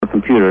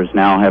computers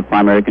now have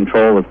primary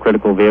control of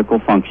critical vehicle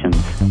functions.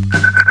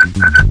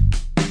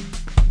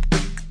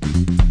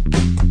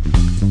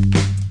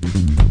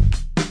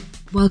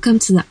 Welcome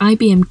to the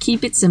IBM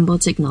Keep It Simple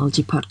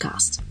Technology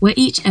Podcast, where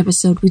each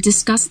episode we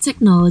discuss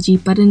technology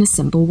but in a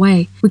simple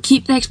way. We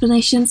keep the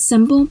explanation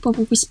simple, but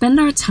what we spend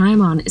our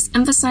time on is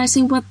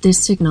emphasizing what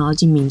this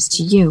technology means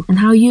to you and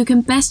how you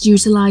can best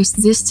utilize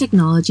this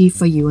technology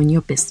for you and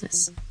your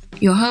business.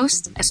 Your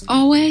host, as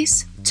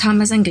always,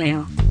 Thomas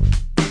Anglero.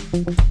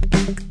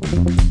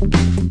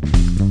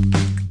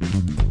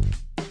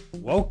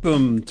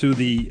 Welcome to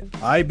the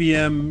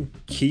IBM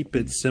Keep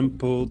It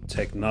Simple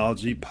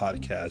Technology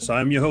Podcast.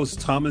 I'm your host,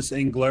 Thomas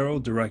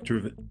Anglero, Director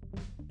of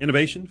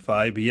Innovation for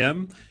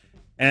IBM.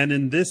 And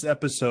in this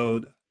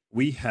episode,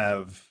 we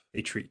have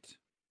a treat.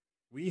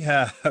 We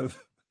have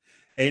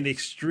an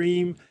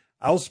extreme,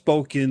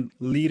 outspoken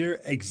leader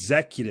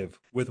executive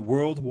with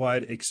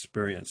worldwide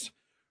experience.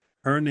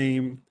 Her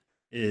name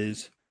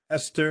is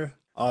Esther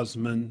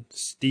Osman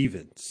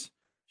Stevens.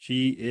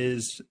 She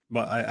is,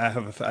 well,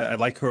 I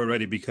like her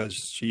already because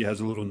she has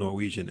a little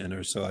Norwegian in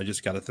her. So I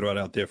just got to throw it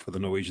out there for the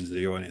Norwegians in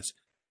the audience.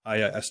 Hi,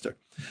 Esther.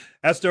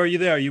 Esther, are you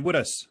there? Are you with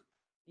us?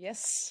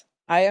 Yes,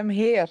 I am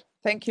here.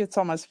 Thank you,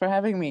 Thomas, for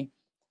having me.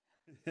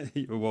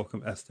 You're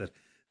welcome, Esther.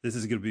 This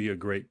is going to be a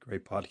great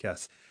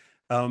podcast.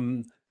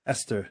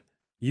 Esther,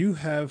 you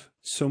have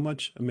so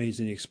much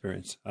amazing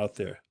experience out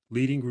there,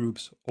 leading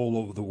groups all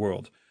over the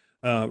world.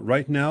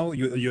 Right now,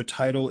 your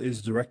title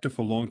is Director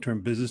for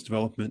Long-Term Business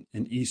Development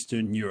in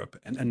Eastern Europe.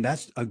 And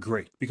that's a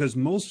great, because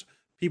most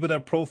people that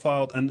are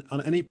profiled on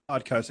any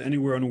podcast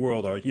anywhere in the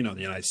world are, the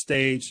United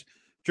States,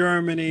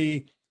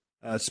 Germany,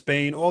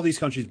 Spain, all these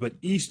countries, but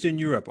Eastern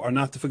Europe are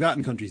not the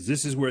forgotten countries.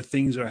 This is where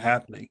things are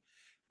happening.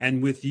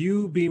 And with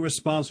you being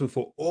responsible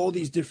for all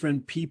these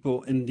different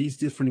people in these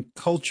different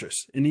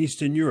cultures in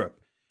Eastern Europe,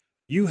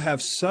 you have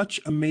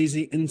such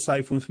amazing,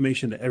 insightful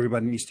information that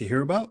everybody needs to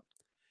hear about.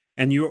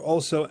 And you're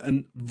also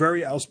a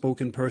very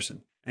outspoken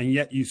person, and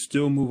yet you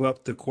still move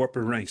up the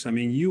corporate ranks. I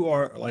mean, you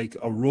are like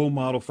a role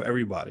model for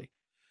everybody.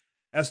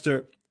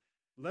 Esther,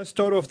 let's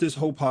start off this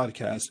whole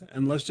podcast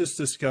and let's just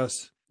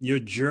discuss your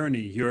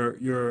journey,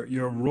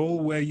 your role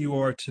where you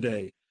are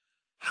today.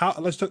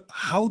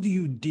 How do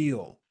you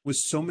deal with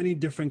so many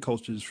different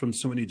cultures from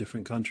so many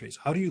different countries?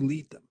 How do you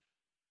lead them?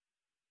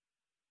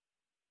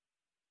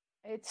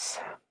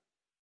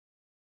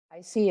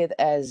 I see it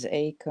as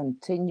a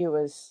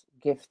continuous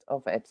gift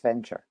of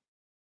adventure.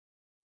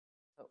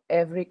 So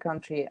every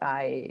country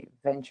I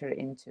venture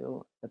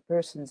into, the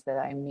persons that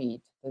I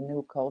meet, the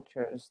new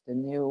cultures, the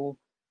new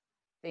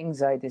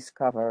things I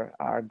discover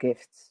are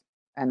gifts,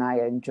 and I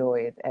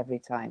enjoy it every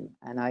time.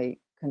 And I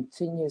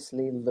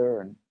continuously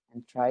learn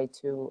and try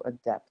to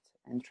adapt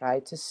and try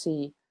to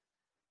see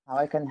how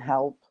I can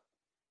help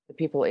the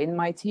people in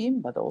my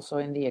team, but also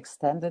in the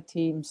extended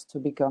teams, to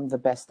become the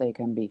best they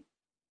can be,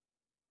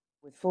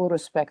 with full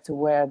respect to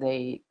where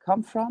they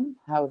come from,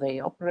 how they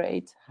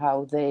operate,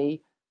 how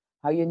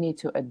you need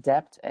to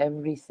adapt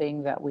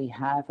everything that we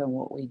have and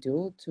what we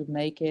do to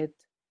make it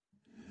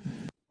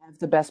have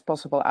the best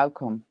possible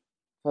outcome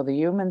for the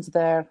humans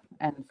there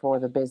and for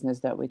the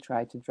business that we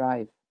try to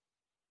drive.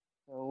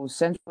 So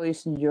Central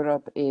Eastern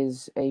Europe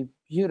is a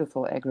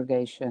beautiful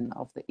aggregation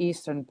of the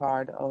eastern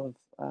part of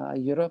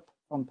Europe,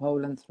 from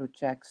Poland through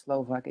Czech,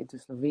 Slovak, into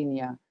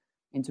Slovenia,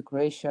 into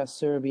Croatia,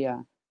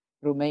 Serbia,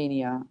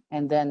 Romania,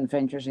 and then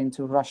ventures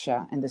into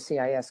Russia and the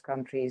CIS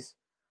countries,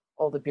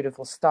 all the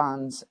beautiful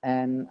stands.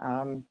 And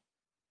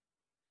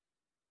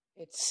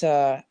it's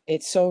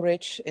so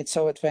rich, it's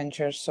so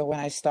adventurous. So when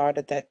I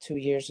started that 2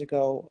 years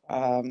ago,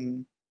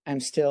 I'm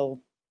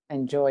still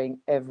enjoying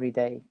every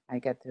day. I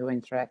get to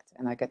interact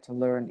and I get to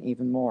learn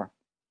even more.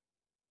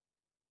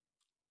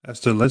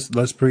 Esther,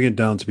 let's bring it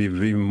down to be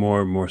even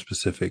more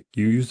specific.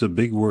 You used a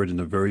big word in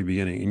the very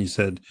beginning, and you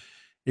said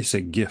it's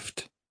a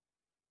gift.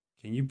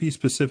 Can you be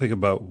specific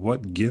about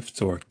what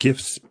gifts, or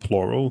gifts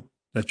plural,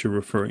 that you're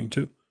referring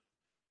to?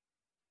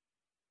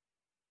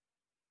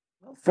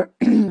 Well,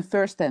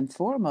 first and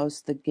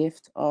foremost, the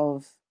gift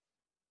of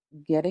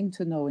getting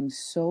to knowing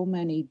so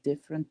many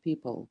different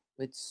people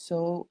with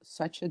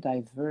such a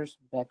diverse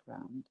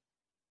background,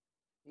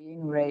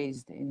 being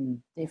raised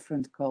in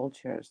different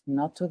cultures,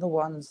 not to the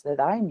ones that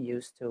I'm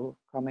used to,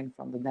 coming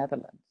from the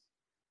Netherlands.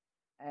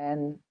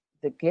 And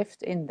the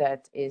gift in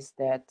that is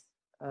that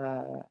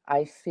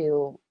I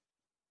feel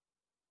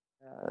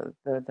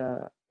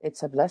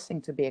it's a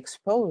blessing to be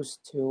exposed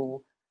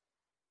to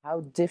how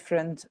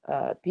different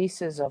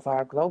pieces of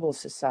our global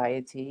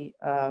society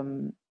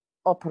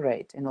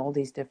operate in all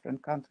these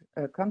different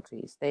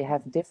countries. They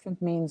have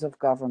different means of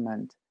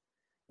government,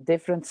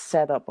 different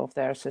setup of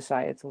their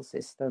societal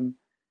system,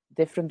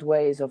 different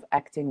ways of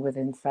acting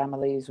within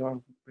families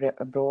or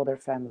broader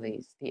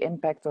families, the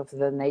impact of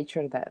the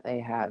nature that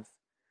they have,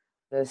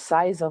 the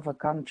size of a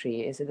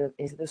country. Is it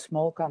a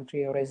small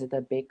country or is it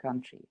a big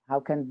country? How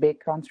can big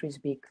countries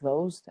be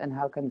closed, and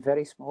how can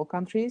very small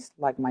countries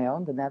like my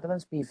own, the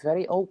Netherlands, be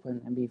very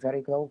open and be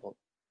very global?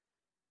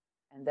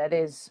 And that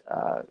is,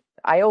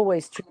 I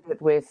always treat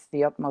it with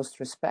the utmost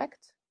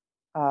respect,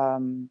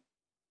 And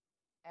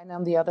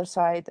on the other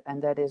side,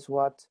 and that is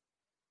what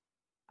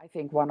I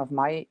think one of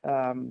my,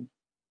 how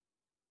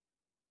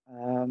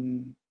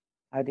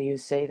do you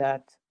say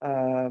that,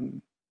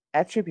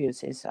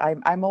 attributes is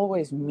I'm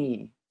always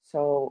me.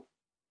 So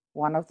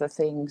one of the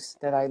things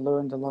that I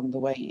learned along the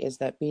way is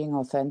that being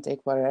authentic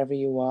wherever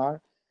you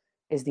are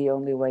is the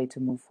only way to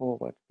move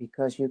forward,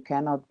 because you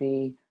cannot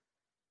be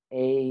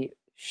a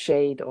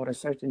shade or a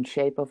certain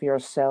shape of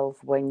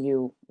yourself when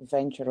you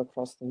venture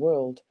across the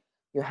world.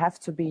 You have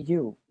to be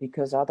you,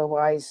 because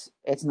otherwise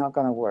it's not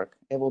going to work.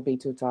 It will be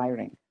too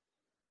tiring.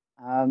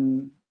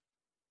 Um,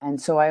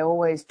 and so I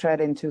always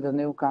tread into the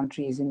new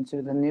countries,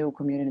 into the new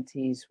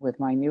communities with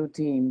my new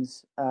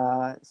teams,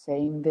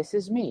 saying, this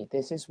is me,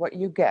 this is what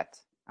you get.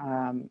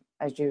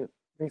 As you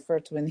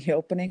referred to in the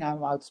opening,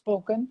 I'm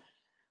outspoken,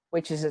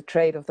 which is a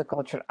trait of the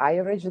culture I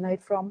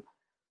originate from,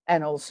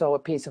 and also a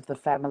piece of the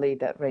family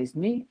that raised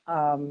me.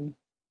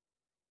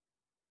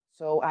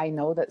 So I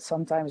know that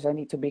sometimes I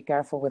need to be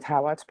careful with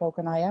how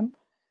outspoken I am,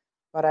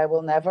 but I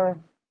will never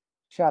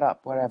shut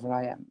up wherever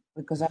I am,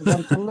 because I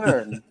want to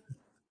learn.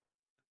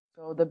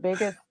 So the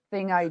biggest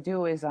thing I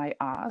do is I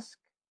ask,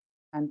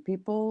 and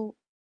people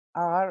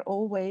are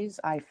always,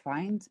 I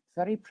find,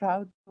 very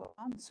proud to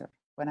answer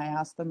when I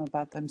ask them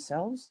about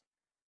themselves,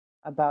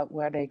 about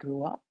where they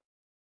grew up,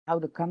 how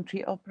the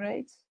country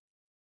operates.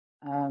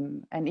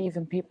 And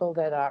even people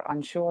that are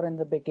unsure in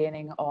the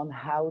beginning on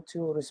how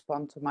to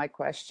respond to my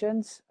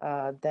questions,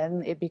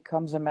 then it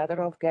becomes a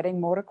matter of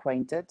getting more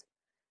acquainted,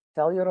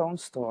 tell your own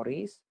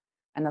stories,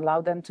 and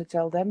allow them to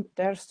tell them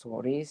their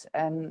stories.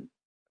 And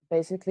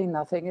basically,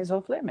 nothing is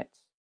off limits.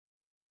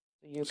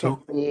 You can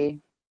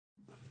be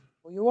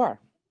who you are.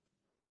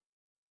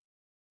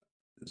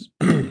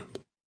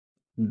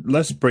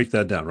 Let's break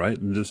that down, right?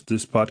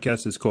 This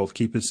podcast is called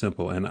Keep It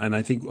Simple, and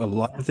I think a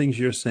lot of things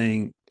you're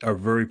saying are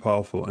very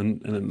powerful.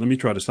 And let me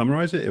try to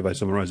summarize it. If I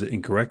summarize it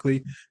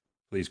incorrectly,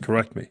 please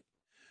correct me.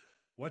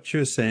 What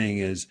you're saying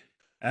is,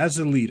 as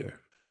a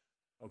leader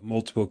of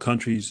multiple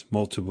countries,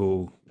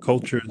 multiple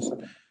cultures,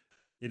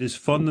 it is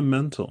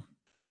fundamental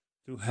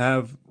to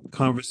have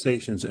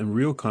conversations and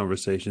real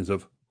conversations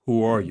of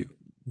who are you,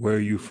 where are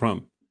you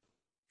from,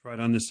 try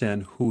to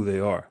understand who they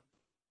are,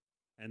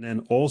 and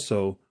then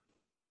also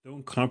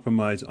don't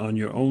compromise on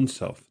your own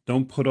self.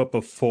 Don't put up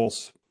a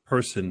false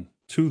person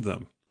to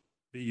them.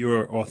 Be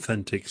your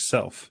authentic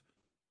self.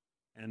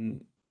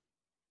 And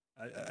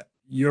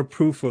your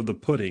proof of the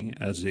pudding,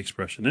 as the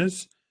expression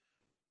is,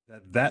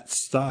 that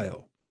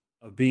style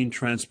of being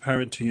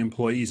transparent to your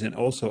employees and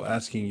also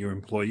asking your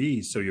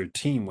employees, so your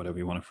team, whatever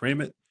you want to frame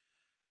it,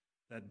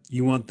 that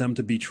you want them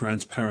to be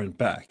transparent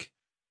back.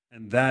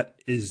 And that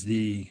is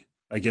the,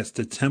 I guess,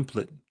 the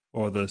template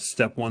or the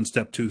step 1,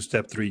 step 2,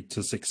 step 3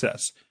 to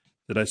success.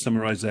 Did I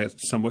summarize that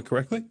somewhat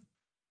correctly?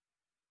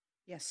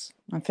 Yes,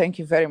 and thank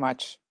you very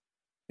much.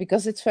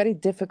 Because it's very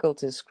difficult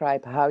to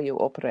describe how you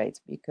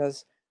operate,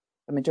 because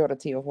the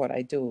majority of what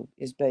I do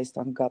is based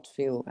on gut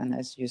feel. And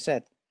as you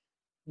said,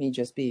 me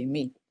just being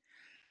me.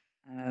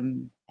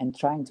 And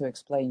trying to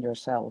explain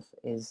yourself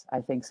is,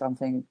 I think,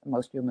 something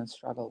most humans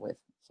struggle with,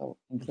 so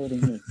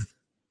including me.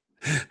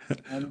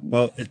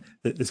 Well,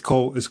 it's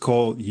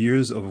called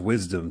years of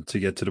wisdom to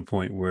get to the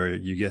point where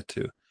you get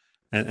to.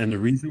 And the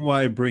reason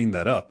why I bring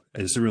that up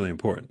is really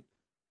important.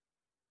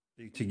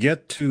 To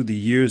get to the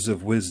years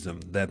of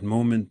wisdom, that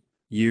moment,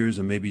 years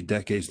or maybe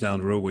decades down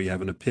the road where you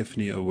have an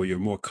epiphany or where you're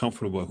more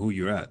comfortable who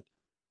you're at,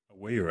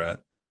 where you're at,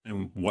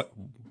 and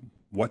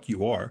what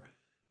you are,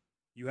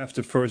 you have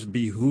to first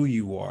be who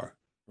you are,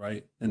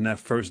 right? In that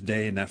first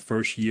day, in that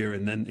first year,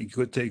 and then it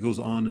goes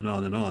on and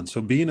on and on.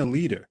 So being a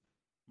leader,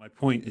 my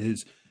point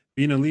is,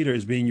 being a leader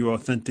is being your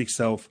authentic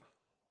self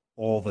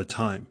all the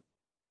time.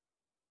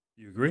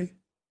 Do you agree?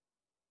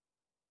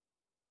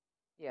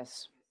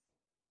 Yes,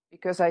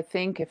 because I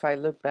think if I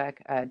look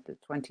back at the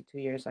 22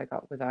 years I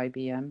got with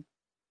IBM,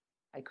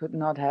 I could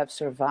not have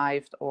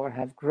survived or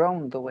have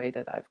grown the way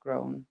that I've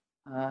grown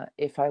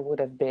if I would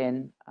have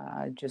been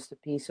just a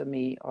piece of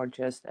me, or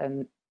just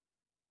an,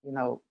 you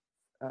know,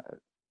 uh,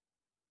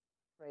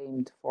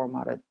 framed,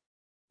 formatted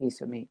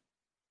piece of me.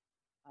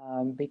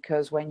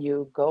 Because when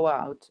you go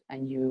out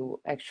and you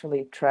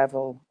actually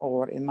travel,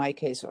 or in my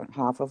case, or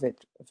half of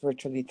it,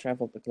 virtually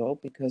travel the globe,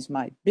 because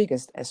my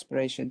biggest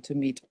aspiration to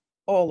meet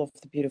all of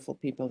the beautiful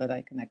people that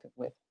I connected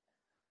with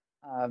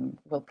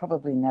will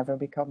probably never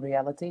become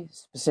reality,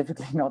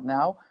 specifically not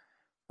now.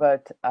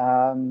 But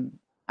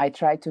I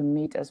try to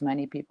meet as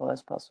many people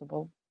as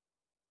possible.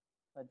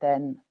 But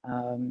then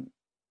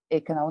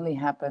it can only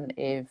happen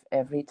if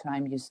every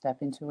time you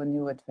step into a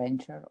new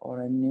adventure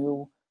or a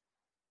new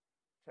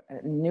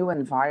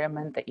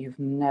environment that you've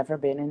never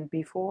been in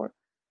before,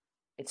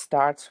 it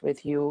starts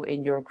with you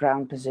in your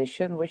ground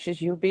position, which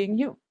is you being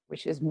you,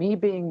 which is me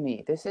being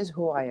me. This is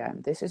who I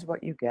am. This is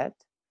what you get.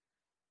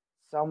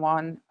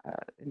 Someone,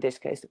 in this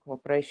case, the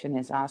corporation,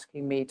 is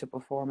asking me to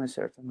perform a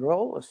certain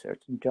role, a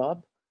certain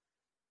job.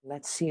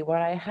 Let's see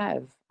what I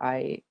have.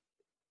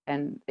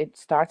 And it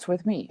starts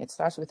with me. It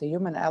starts with the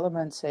human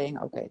element saying,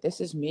 okay,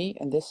 this is me,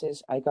 and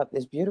I got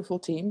this beautiful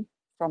team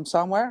from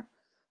somewhere.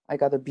 I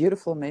got a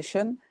beautiful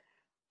mission.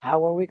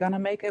 How are we going to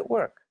make it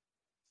work?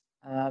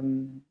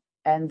 And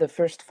the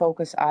first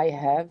focus I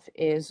have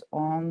is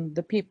on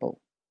the people,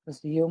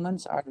 because the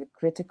humans are the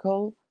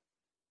critical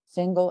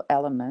single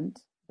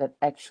element that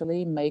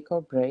actually make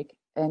or break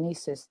any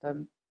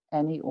system,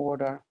 any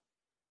order,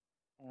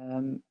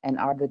 and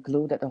are the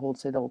glue that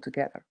holds it all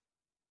together.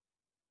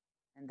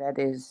 And that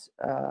is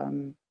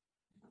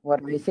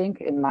what we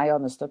think, in my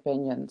honest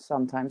opinion,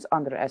 sometimes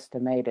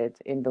underestimated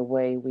in the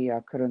way we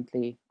are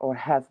currently or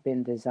have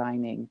been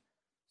designing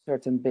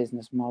certain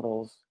business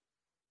models,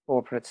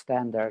 corporate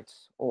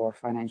standards, or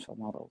financial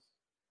models.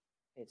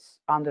 It's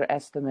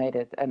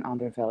underestimated and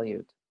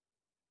undervalued.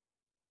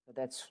 So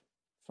that's,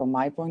 from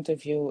my point of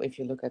view, if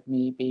you look at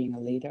me being a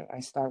leader,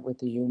 I start with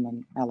the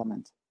human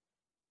element.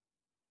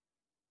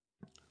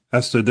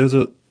 Esther,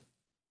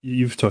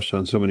 you've touched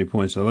on so many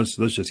points. So let's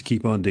just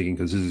keep on digging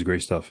because this is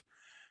great stuff.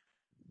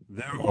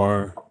 There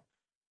are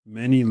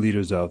many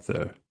leaders out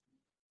there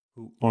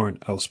who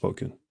aren't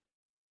outspoken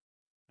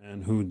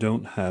and who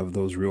don't have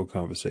those real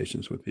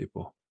conversations with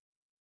people.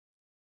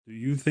 Do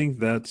you think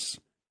that's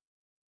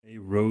a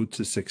road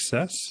to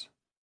success?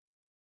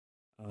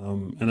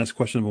 And that's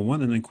question number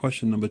one. And then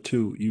question number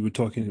two, you were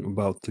talking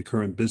about the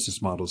current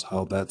business models,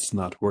 how that's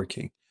not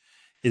working.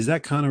 Is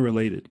that kind of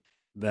related?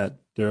 That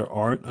there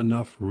aren't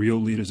enough real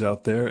leaders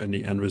out there, and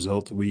the end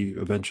result, we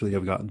eventually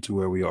have gotten to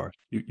where we are.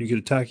 You could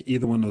attack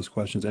either one of those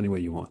questions any way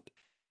you want.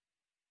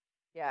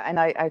 Yeah, and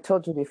I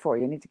told you before,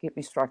 you need to keep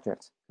me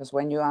structured, because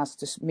when you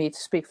ask me to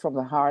speak from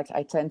the heart,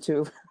 I tend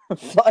to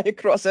fly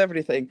across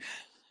everything.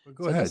 Well,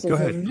 go So ahead. this is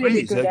a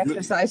really Please. good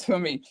exercise for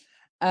me.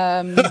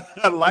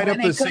 Light up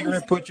the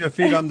cigarette, put your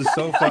feet on the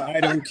sofa. I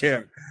don't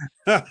care.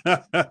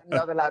 I'm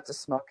not allowed to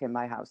smoke in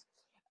my house.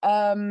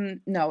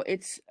 No,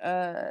 it's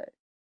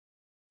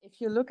if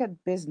you look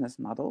at business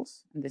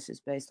models, and this is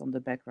based on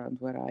the background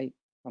where I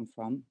come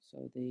from,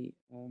 so the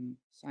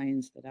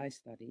science that I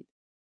studied,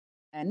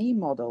 any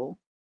model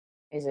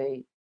is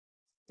a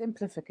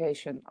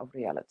simplification of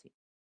reality.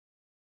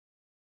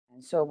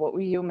 And so what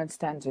we humans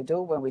tend to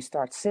do when we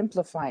start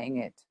simplifying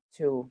it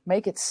to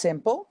make it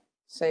simple,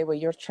 say well,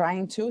 you're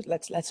trying to,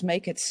 let's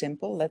make it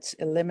simple, let's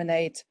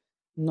eliminate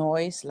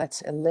noise, let's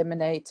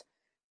eliminate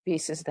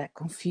pieces that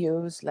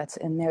confuse, let's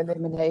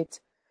eliminate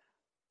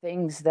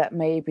things that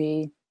may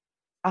be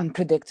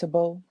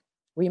unpredictable.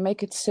 We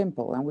make it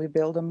simple and we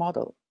build a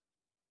model.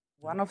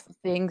 One of the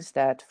things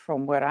that,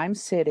 from where I'm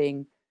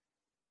sitting,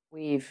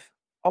 we've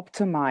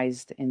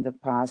optimized in the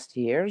past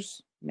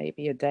years,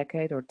 maybe a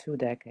decade or 2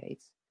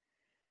 decades,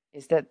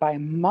 is that by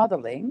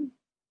modeling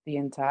the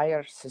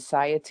entire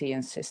society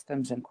and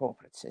systems and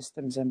corporate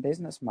systems and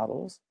business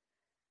models,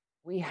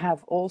 we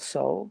have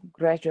also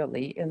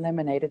gradually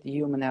eliminated the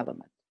human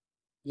element.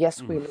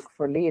 Yes, we look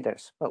for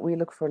leaders, but we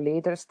look for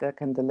leaders that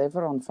can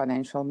deliver on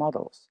financial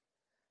models.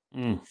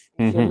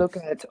 If you look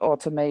at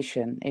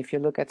automation, if you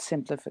look at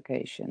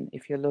simplification,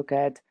 if you look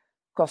at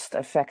cost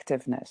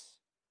effectiveness,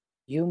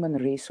 human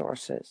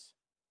resources,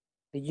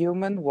 the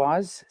human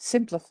was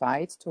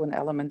simplified to an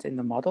element in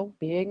the model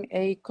being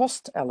a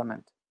cost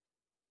element,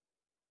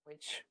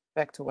 which,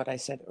 back to what I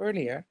said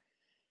earlier,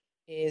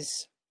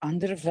 is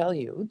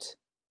undervalued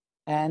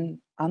and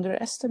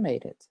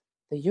underestimated.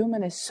 The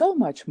human is so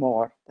much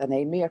more than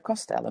a mere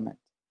cost element.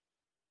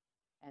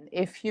 And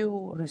if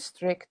you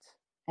restrict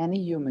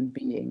any human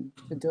being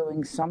to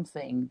doing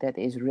something that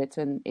is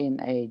written in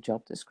a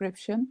job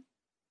description,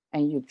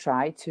 and you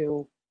try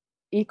to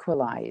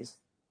equalize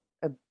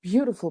a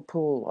beautiful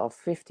pool of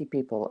 50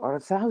 people or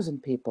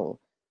 1,000 people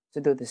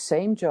to do the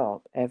same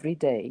job every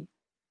day,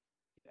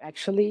 you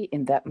actually,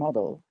 in that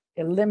model,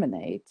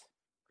 eliminate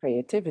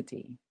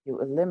creativity. You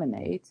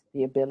eliminate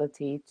the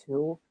ability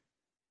to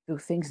do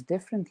things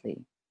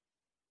differently.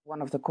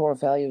 One of the core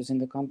values in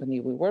the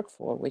company we work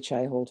for, which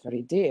I hold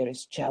very dear,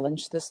 is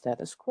challenge the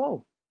status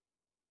quo.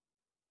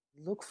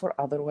 Look for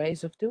other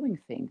ways of doing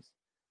things.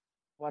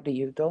 What do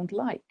you don't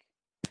like?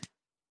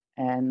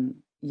 And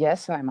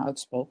yes, I'm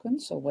outspoken,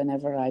 so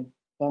whenever I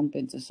bump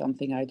into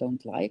something I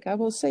don't like, I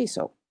will say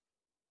so.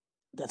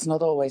 That's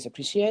not always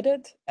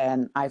appreciated,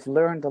 and I've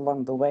learned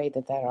along the way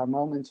that there are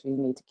moments you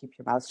need to keep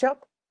your mouth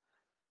shut,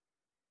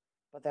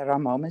 but there are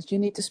moments you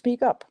need to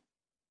speak up.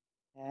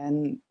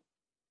 And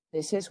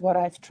this is what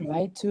I've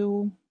tried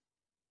to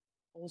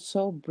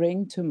also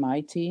bring to my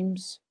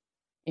teams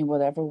in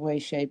whatever way,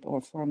 shape, or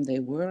form they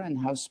were,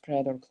 and how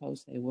spread or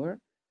close they were,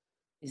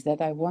 is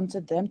that I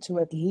wanted them to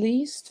at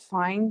least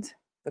find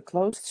the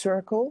closed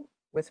circle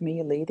with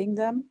me leading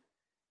them,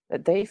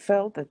 that they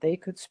felt that they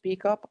could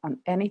speak up on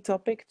any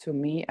topic to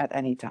me at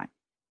any time.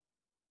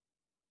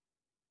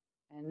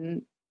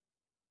 And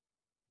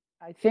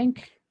I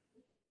think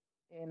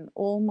in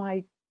all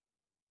my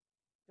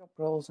job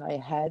roles I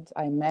had,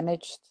 I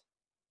managed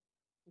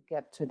to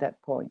get to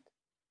that point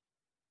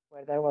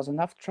where there was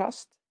enough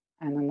trust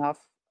and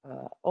enough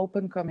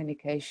open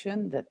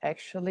communication that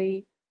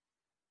actually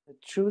the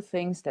true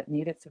things that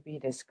needed to be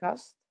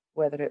discussed,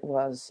 whether it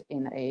was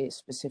in a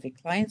specific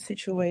client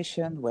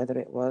situation, whether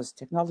it was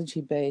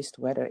technology based,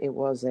 whether it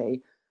was a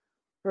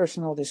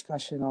personal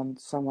discussion on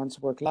someone's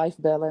work-life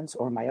balance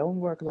or my own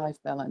work-life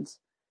balance,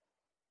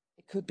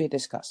 it could be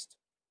discussed.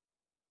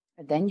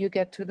 And then you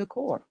get to the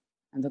core.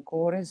 And the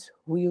core is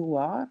who you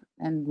are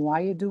and why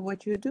you do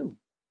what you do.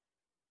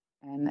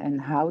 And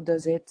how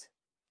does it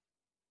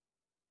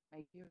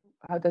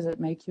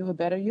make you a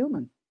better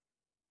human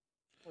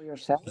for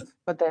yourself,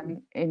 but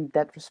then in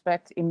that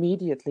respect,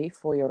 immediately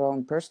for your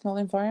own personal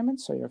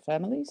environment, so your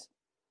families,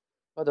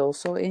 but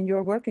also in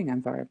your working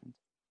environment.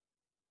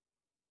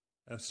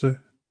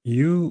 Esther,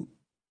 you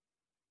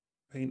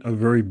paint a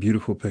very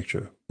beautiful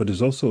picture, but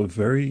it's also a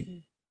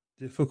very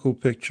difficult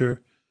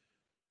picture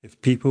if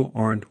people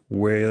aren't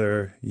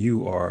where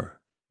you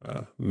are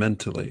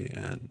mentally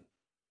and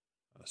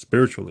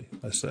spiritually,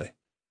 let's say.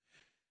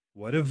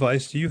 What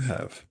advice do you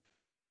have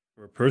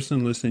for a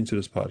person listening to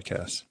this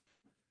podcast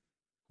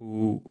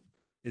who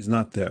is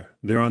not there?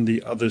 They're on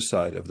the other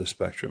side of the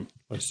spectrum,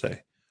 let's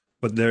say,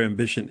 but their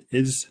ambition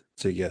is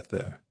to get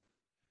there.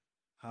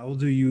 How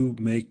do you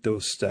make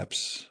those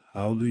steps?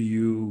 How do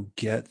you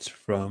get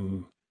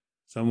from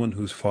someone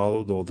who's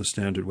followed all the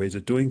standard ways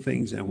of doing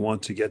things and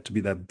want to get to be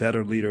that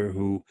better leader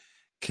who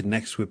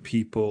connects with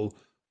people,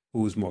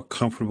 who is more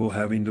comfortable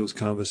having those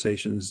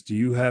conversations? Do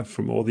you have,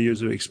 from all the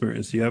years of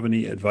experience, do you have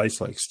any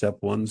advice like step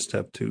 1,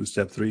 step 2,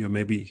 step 3, or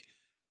maybe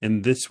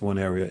in this one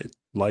area,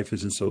 life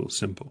isn't so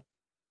simple?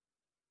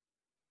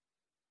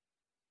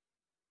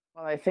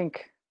 Well, I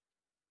think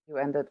you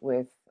ended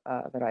with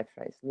the right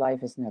phrase.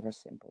 Life is never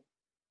simple.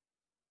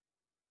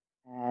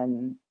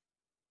 And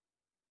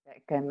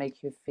that can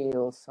make you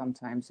feel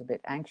sometimes a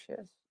bit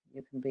anxious.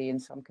 You can be, in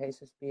some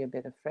cases, be a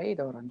bit afraid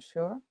or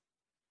unsure.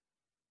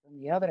 On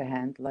the other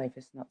hand, life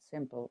is not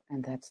simple,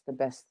 and that's the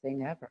best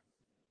thing ever,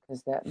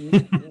 because that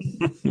means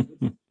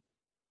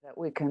that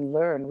we can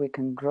learn, we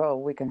can grow,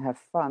 we can have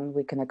fun,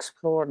 we can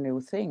explore new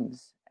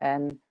things.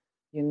 And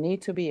you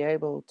need to be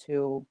able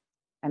to,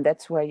 and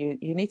that's where you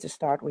need to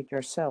start with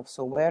yourself.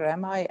 So where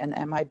am I? And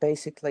am I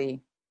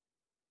basically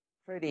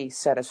pretty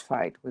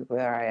satisfied with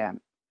where I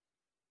am?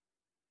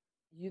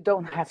 You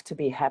don't have to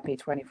be happy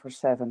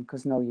 24/7,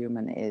 because no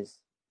human is.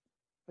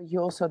 But you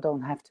also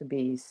don't have to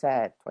be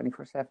sad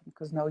 24/7,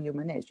 because no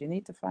human is. You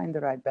need to find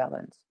the right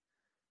balance.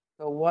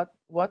 So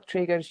what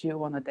triggers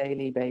you on a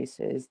daily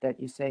basis that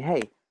you say,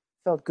 hey,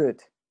 felt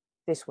good,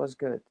 this was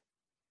good?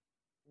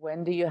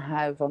 When do you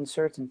have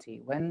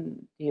uncertainty?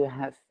 When do you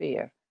have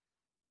fear?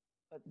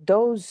 But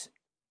those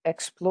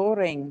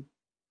exploring,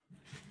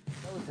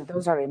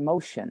 those are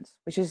emotions,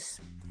 which is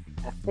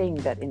a thing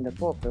that in the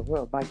corporate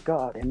world, my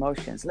God,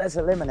 emotions, let's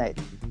eliminate.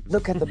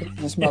 Look at the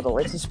business model.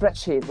 It's a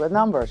spreadsheet with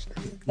numbers.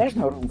 There's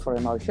no room for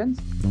emotions.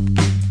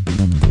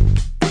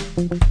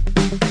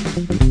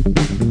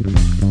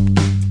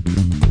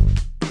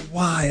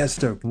 Why,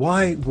 Esther?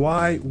 Why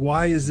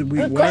is it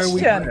Good why are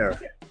we question. there?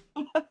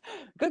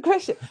 Good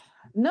question.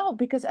 No,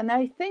 because, and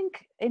I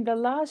think in the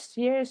last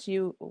years,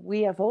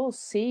 we have all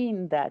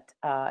seen that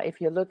if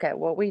you look at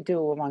what we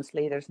do amongst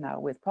leaders now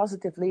with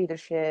positive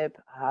leadership,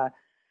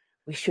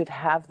 we should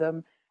have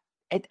them.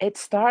 It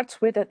starts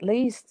with at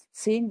least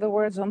seeing the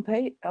words on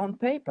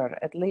paper,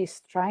 at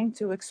least trying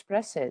to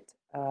express it.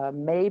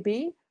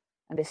 Maybe,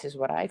 and this is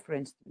what I, for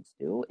instance,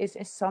 do, is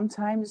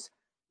sometimes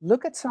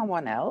look at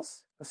someone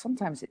else, because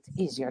sometimes it's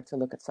easier to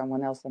look at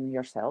someone else than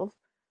yourself,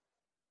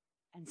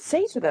 and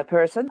say to that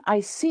person,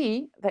 I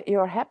see that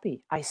you're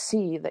happy. I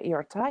see that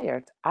you're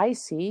tired. I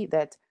see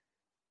that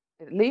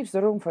it leaves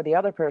the room for the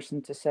other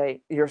person to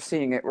say, you're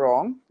seeing it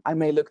wrong. I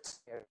may look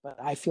tired, but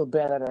I feel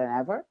better than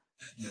ever.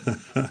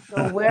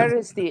 So where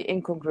is the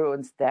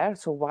incongruence there?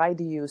 So why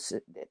do you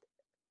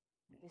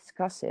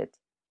discuss it?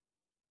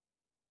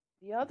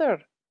 The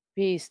other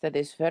piece that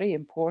is very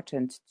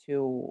important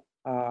to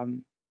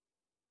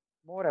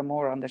more and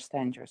more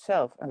understand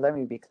yourself, and let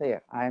me be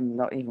clear, I'm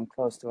not even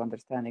close to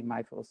understanding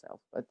my full self,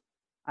 but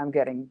I'm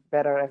getting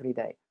better every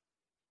day,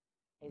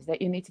 is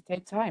that you need to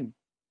take time.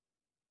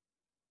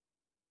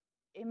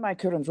 In my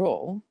current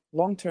role,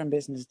 long-term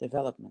business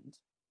development,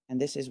 and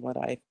this is what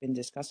I've been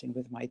discussing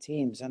with my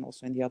teams and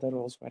also in the other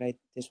roles where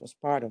this was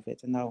part of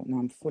it, and now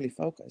I'm fully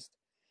focused.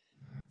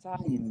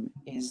 Time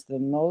is the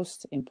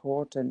most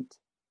important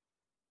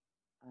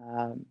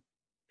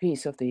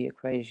piece of the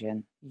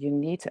equation. You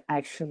need to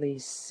actually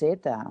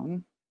sit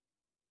down,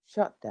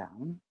 shut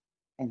down,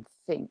 and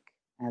think,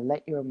 and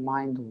let your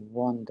mind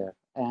wander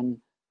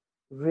and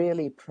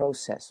really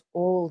process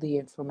all the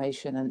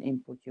information and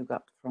input you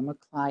got from a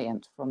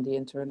client, from the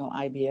internal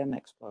IBM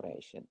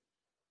exploration,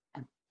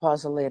 and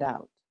puzzle it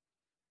out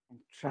and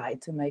try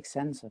to make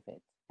sense of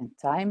it. And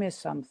time is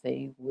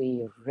something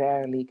we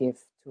rarely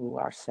give to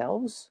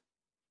ourselves.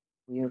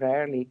 We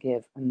rarely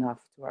give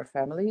enough to our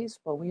families,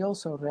 but we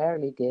also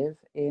rarely give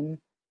in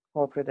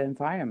corporate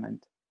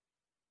environment.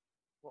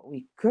 What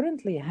we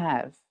currently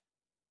have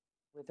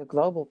with a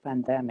global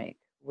pandemic,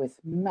 with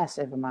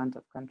massive amount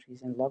of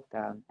countries in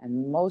lockdown,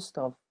 and most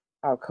of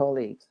our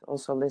colleagues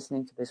also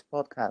listening to this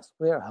podcast,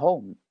 we're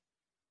home.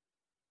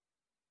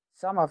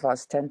 Some of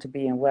us tend to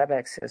be in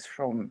WebExes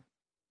from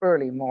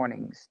early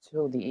mornings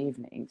to the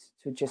evenings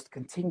to just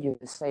continue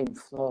the same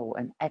flow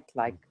and act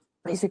like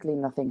basically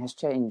nothing has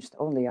changed,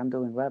 only I'm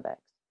doing WebEx.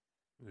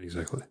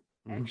 Exactly.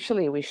 Mm-hmm.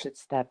 Actually, we should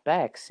step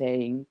back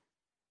saying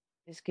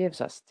this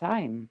gives us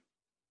time.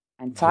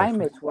 And time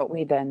Exactly. is what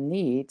we then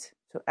need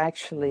to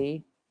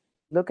actually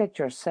look at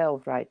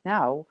yourself right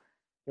now.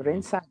 You're Mm-hmm.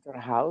 inside your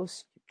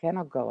house, you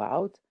cannot go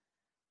out.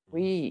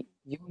 We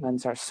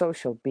humans are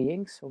social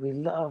beings, so we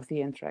love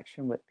the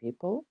interaction with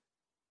people.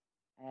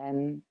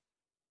 And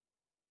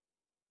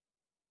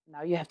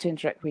now you have to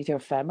interact with your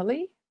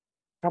family,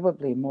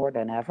 probably more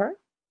than ever.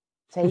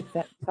 Take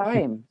that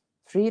time,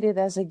 treat it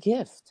as a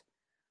gift,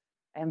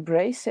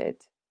 embrace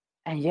it.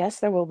 And yes,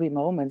 there will be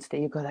moments that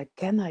you go like,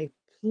 can I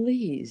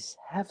please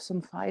have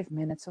some 5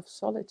 minutes of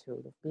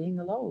solitude, of being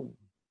alone?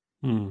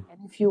 Mm.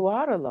 And if you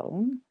are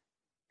alone,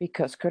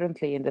 because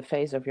currently in the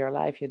phase of your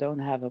life you don't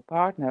have a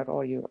partner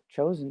or you've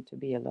chosen to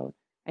be alone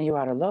and you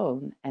are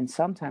alone and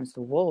sometimes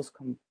the walls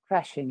come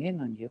crashing in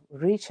on you,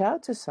 reach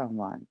out to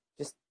someone.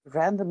 Just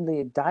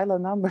randomly dial a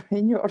number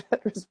in your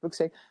address book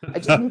saying, I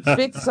just need to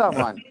speak to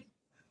someone.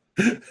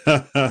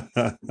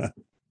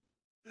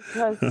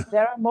 Because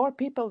there are more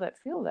people that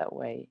feel that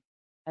way.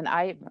 And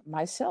I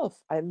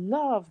myself, I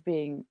love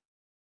being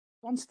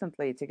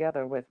constantly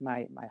together with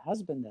my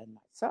husband and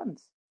my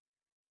sons.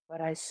 But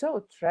I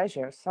so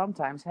treasure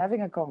sometimes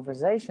having a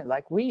conversation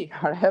like we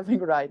are having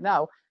right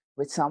now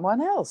with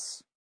someone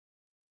else.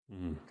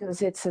 Mm.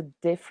 Because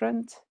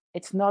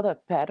it's not a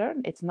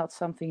pattern, it's not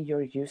something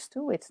you're used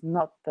to, it's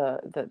not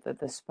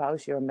the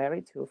spouse you're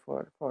married to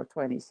for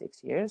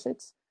 26 years.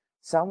 It's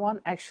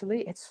someone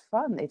actually, it's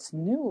fun, it's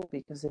new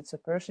because it's a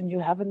person you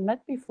haven't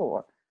met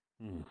before.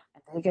 Mm.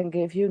 And they can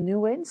give you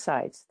new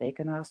insights, they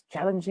can ask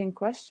challenging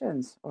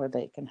questions, or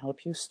they can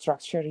help you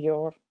structure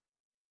your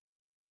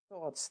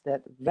thoughts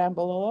that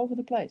ramble all over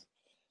the place.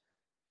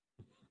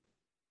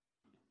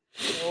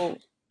 So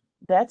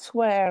that's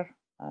where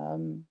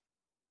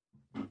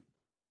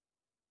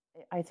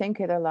I think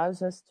it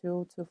allows us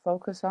to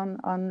focus on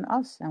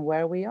us and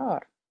where we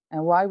are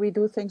and why we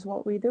do things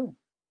what we do.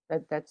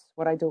 That's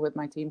what I do with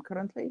my team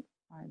currently.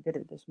 I did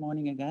it this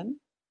morning again.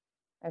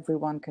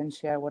 Everyone can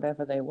share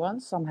whatever they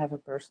want. Some have a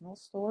personal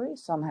story,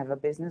 some have a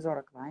business or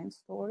a client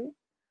story.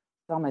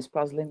 Some is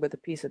puzzling with a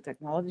piece of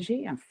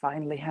technology and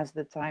finally has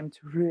the time to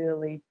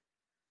really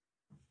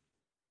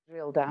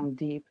drill down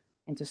deep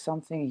into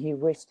something he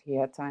wished he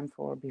had time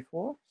for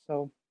before.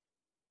 So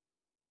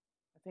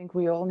I think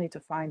we all need to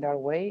find our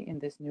way in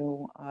this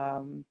new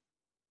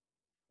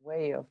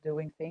way of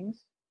doing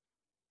things.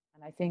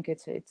 And I think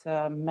it's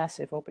a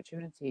massive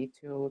opportunity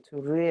to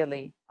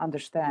really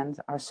understand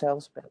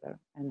ourselves better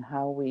and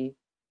how we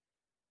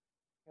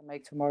can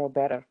make tomorrow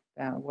better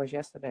than it was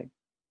yesterday.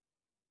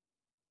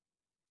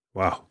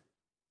 Wow.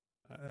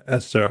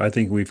 Esther, I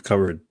think we've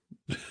covered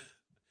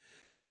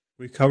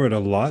a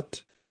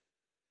lot,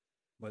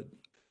 but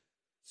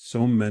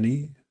so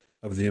many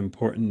of the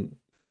important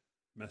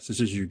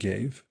messages you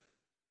gave,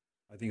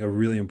 I think are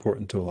really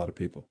important to a lot of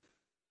people.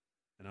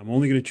 And I'm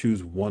only going to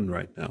choose one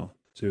right now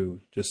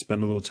to just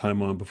spend a little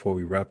time on before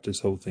we wrap this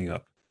whole thing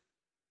up.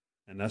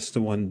 And that's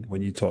the one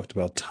when you talked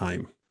about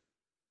time,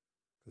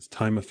 because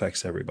time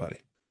affects everybody.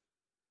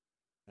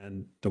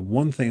 And the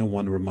one thing I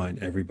want to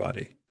remind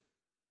everybody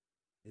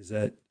is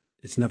that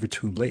it's never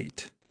too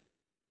late.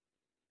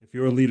 If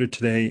you're a leader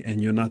today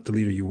and you're not the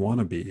leader you want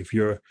to be, if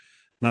you're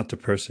not the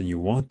person you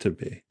want to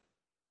be,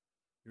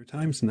 your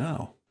time's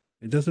now.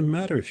 It doesn't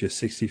matter if you're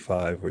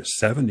 65 or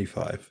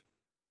 75,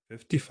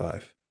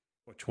 55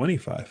 or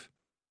 25.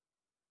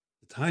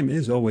 The time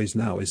is always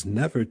now. It's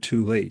never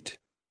too late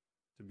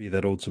to be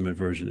that ultimate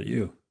version of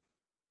you.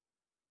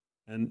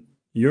 And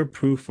you're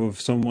proof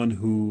of someone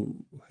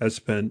who has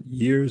spent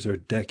years or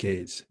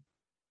decades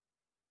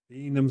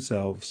being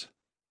themselves.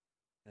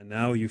 And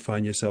now you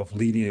find yourself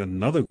leading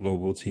another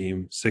global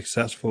team,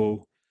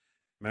 successful,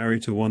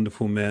 married to a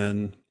wonderful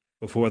man.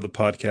 Before the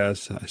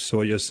podcast, I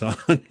saw your son,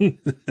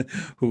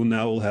 who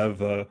now will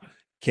have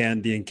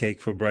candy and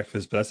cake for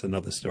breakfast. But that's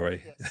another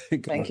story.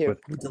 Thank you.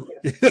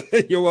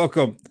 You're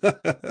welcome.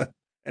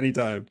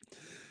 Anytime.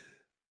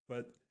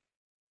 But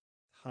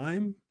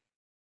time,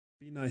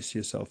 be nice to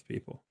yourself,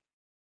 people.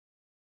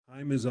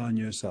 Time is on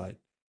your side.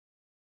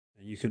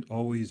 And you can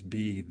always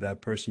be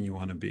that person you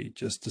want to be.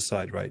 Just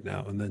decide right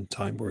now, and then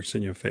time works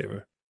in your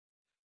favor.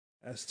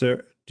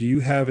 Esther, do you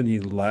have any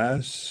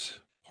last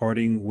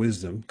parting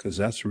wisdom? Because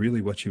that's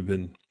really what you've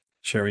been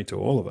sharing to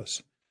all of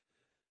us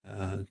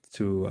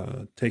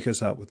to take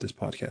us out with this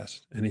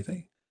podcast.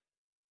 Anything?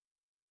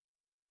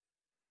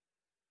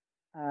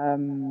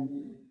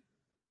 On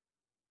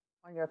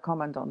your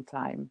comment on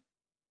time,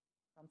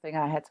 something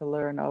I had to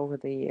learn over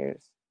the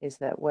years is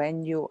that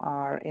when you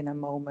are in a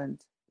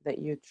moment that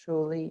you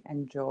truly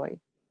enjoy,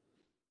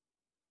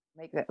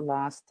 make that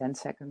last 10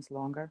 seconds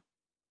longer.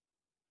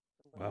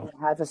 When Wow. you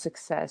have a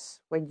success,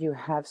 when you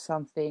have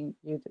something,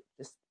 you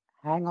just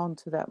hang on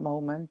to that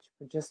moment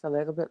for just a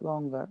little bit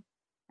longer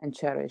and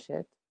cherish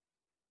it.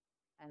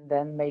 And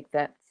then make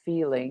that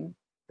feeling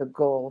the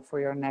goal for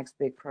your next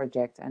big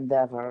project,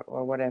 endeavor,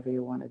 or whatever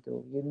you want to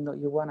do.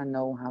 You want to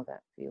know how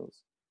that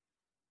feels.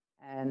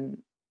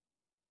 And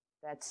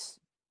that's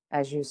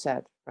as you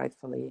said,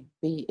 rightfully,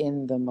 be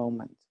in the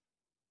moment.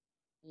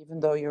 Even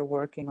though you're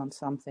working on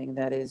something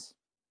that is,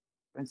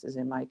 for instance,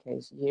 in my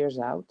case, years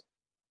out,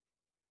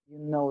 you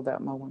know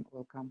that moment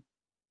will come.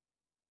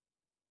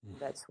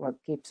 That's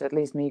what keeps at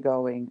least me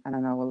going. And I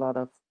know a lot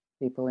of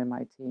people in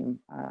my team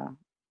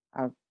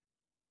are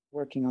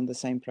working on the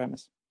same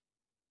premise.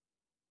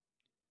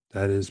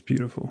 That is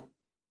beautiful.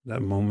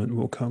 That moment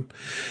will come.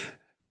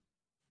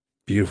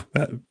 Beautiful.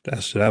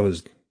 That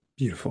was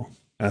beautiful.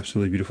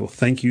 Absolutely beautiful.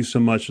 Thank you so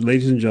much.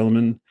 Ladies and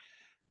gentlemen,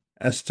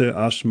 Esther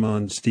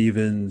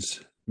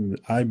Aschmann-Stevens,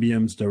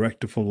 IBM's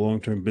Director for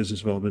Long-Term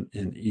Business Development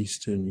in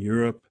Eastern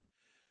Europe.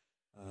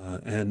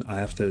 And I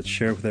have to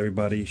share with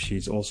everybody,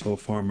 she's also a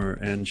farmer,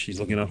 and she's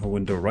looking out her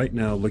window right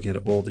now, looking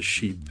at all the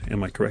sheep.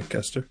 Am I correct,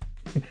 Esther?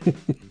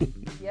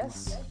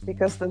 Yes,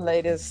 because the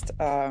latest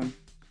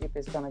sheep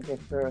is going to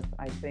give birth,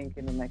 I think,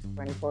 in the next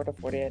 24 to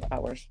 48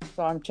 hours.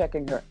 So I'm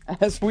checking her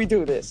as we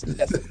do this.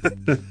 Yes.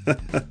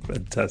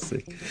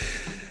 Fantastic.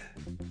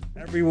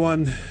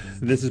 Everyone,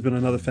 this has been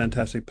another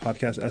fantastic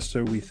podcast.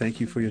 Esther, we thank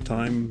you for your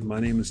time. My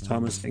name is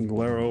Thomas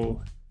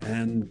Anglero,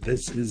 and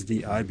this is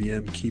the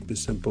IBM Keep It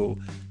Simple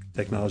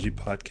Technology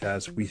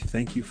Podcast. We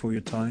thank you for your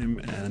time,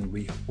 and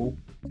we hope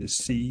to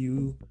see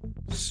you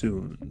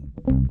soon.